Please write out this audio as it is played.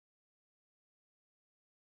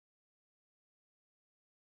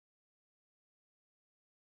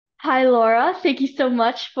Hi, Laura. Thank you so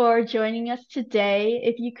much for joining us today.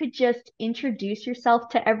 If you could just introduce yourself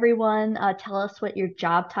to everyone, tell us what your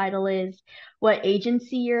job title is, what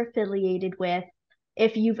agency you're affiliated with,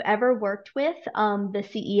 if you've ever worked with the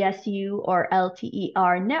CESU or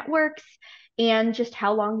LTER networks, and just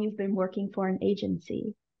how long you've been working for an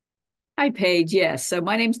agency. Hi, Paige. Yes. So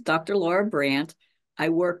my name's Dr. Laura Brandt. I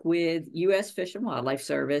work with U.S. Fish and Wildlife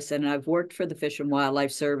Service, and I've worked for the Fish and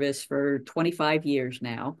Wildlife Service for 25 years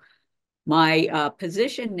now. My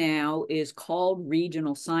position now is called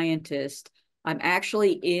regional scientist. I'm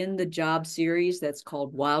actually in the job series that's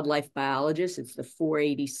called wildlife biologist. It's the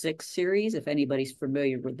 486 series, if anybody's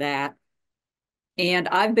familiar with that. And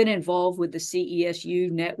I've been involved with the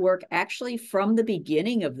CESU network actually from the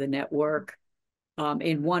beginning of the network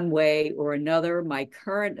in one way or another. My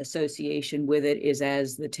current association with it is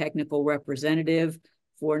as the technical representative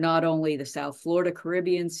for not only the South Florida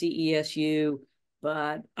Caribbean CESU,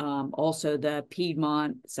 but also the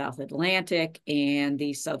Piedmont, South Atlantic, and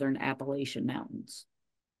the Southern Appalachian Mountains.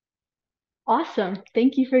 Awesome.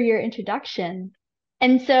 Thank you for your introduction.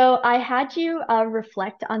 And so I had you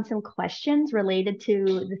reflect on some questions related to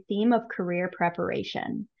the theme of career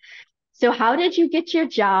preparation. So, how did you get your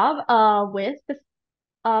job with the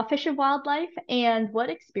Fish and Wildlife, and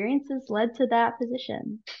what experiences led to that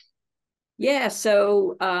position? Yeah,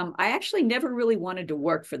 so I actually never really wanted to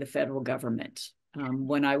work for the federal government.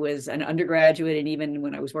 When I was an undergraduate and even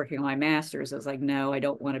when I was working on my master's, I was like, no, I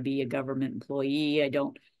don't want to be a government employee. I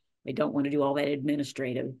don't want to do all that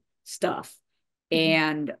administrative stuff.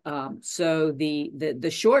 Mhm. And so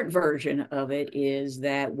the short version of it is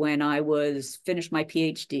that when I was finished my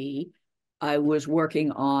PhD, I was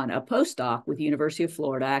working on a postdoc with the University of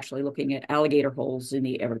Florida, actually looking at alligator holes in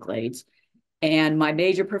the Everglades. And my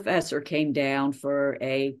major professor came down for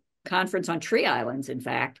a conference on tree islands, in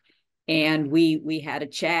fact, and we had a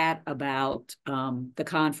chat about the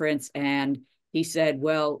conference. And he said,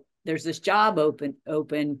 "Well, there's this job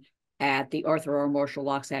open at the Arthur R. Marshall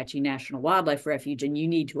Loxahatchee National Wildlife Refuge, and you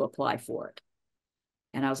need to apply for it."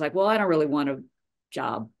 And I was like, "Well, I don't really want a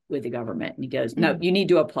job with the government." And he goes, "No, Mhm. you need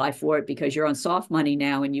to apply for it because you're on soft money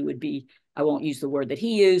now, and you would be." I won't use the word that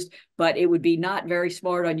he used, but it would be not very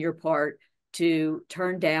smart on your part to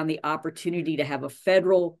turn down the opportunity to have a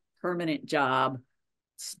federal permanent job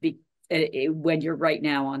when you're right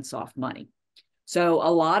now on soft money. So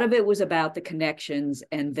a lot of it was about the connections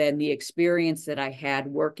and then the experience that I had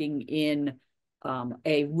working in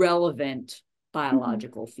a relevant Mhm.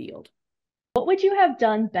 biological field. What would you have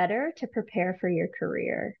done better to prepare for your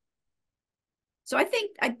career? So I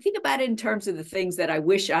think about it in terms of the things that I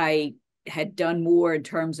wish I had done more in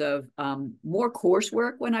terms of more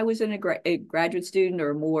coursework when I was a graduate student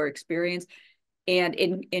or more experience. And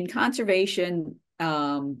in conservation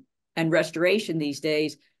and restoration these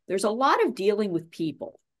days, there's a lot of dealing with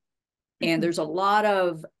people, and Mhm. there's a lot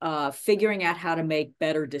of figuring out how to make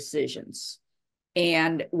better decisions.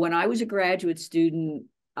 And when I was a graduate student,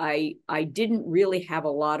 I didn't really have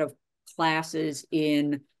a lot of classes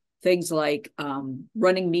in things like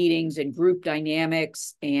running meetings and group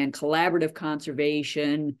dynamics and collaborative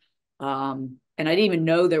conservation. And I didn't even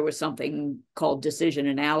know there was something called decision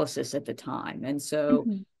analysis at the time. And so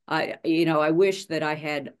Mhm. I wish that I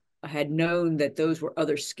had known that those were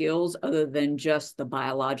other skills other than just the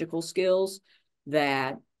biological skills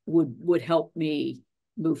that would help me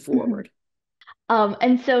move Mhm. forward.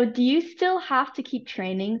 And so do you still have to keep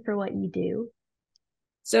training for what you do?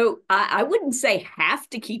 So I wouldn't say have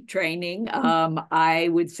to keep training. I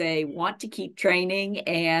would say want to keep training.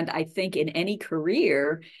 And I think in any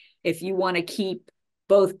career, if you want to keep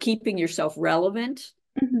both keeping yourself relevant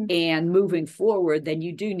Mhm. and moving forward, then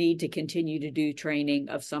you do need to continue to do training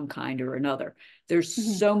of some kind or another. There's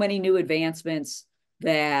Mhm. so many new advancements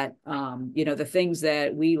that the things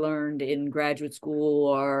that we learned in graduate school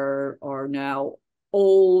are now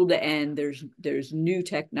old, and there's new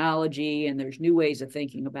technology and there's new ways of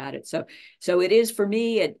thinking about it. So it is for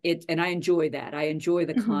me, it and I enjoy that. I enjoy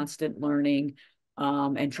the Mhm. constant learning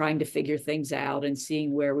and trying to figure things out and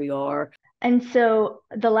seeing where we are. And so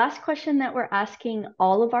the last question that we're asking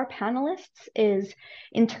all of our panelists is,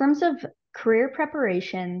 in terms of career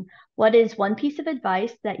preparation, what is one piece of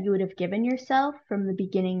advice that you would have given yourself from the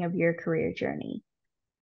beginning of your career journey?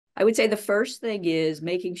 I would say the first thing is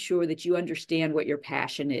making sure that you understand what your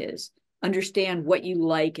passion is, understand what you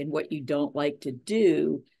like and what you don't like to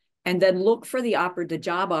do, and then look for the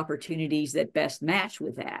job opportunities that best match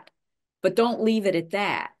with that. But don't leave it at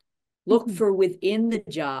that. Look Mhm. for within the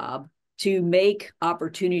job to make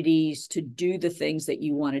opportunities to do the things that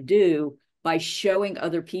you want to do by showing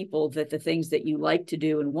other people that the things that you like to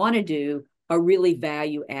do and want to do are really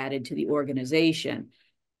value added to the organization.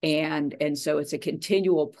 And so it's a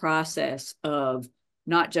continual process of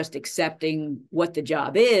not just accepting what the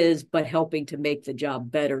job is, but helping to make the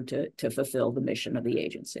job better to fulfill the mission of the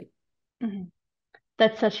agency. Mm-hmm.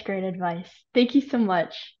 That's such great advice. Thank you so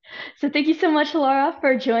much. So thank you so much, Laura,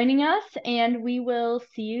 for joining us, and we will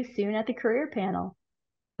see you soon at the career panel.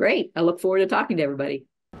 Great. I look forward to talking to everybody.